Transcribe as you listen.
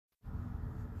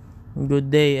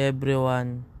Good day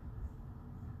everyone.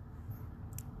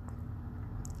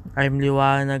 I'm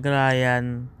Liwanag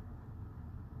Ryan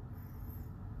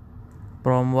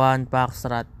from One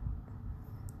Foxtrot.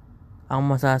 Ang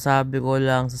masasabi ko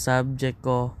lang sa subject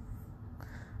ko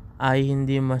ay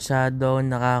hindi masyadong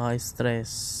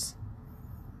nakaka-stress.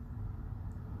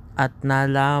 At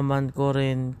nalaman ko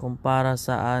rin kung para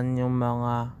saan yung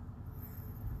mga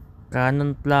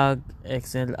Canon plug,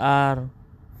 XLR,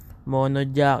 mono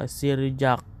jack, stereo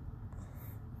jack,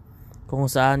 kung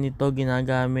saan ito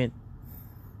ginagamit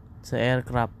sa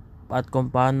aircraft at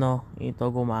kung paano ito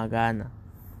gumagana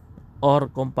or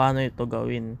kung paano ito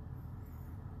gawin.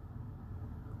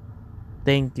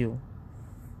 Thank you.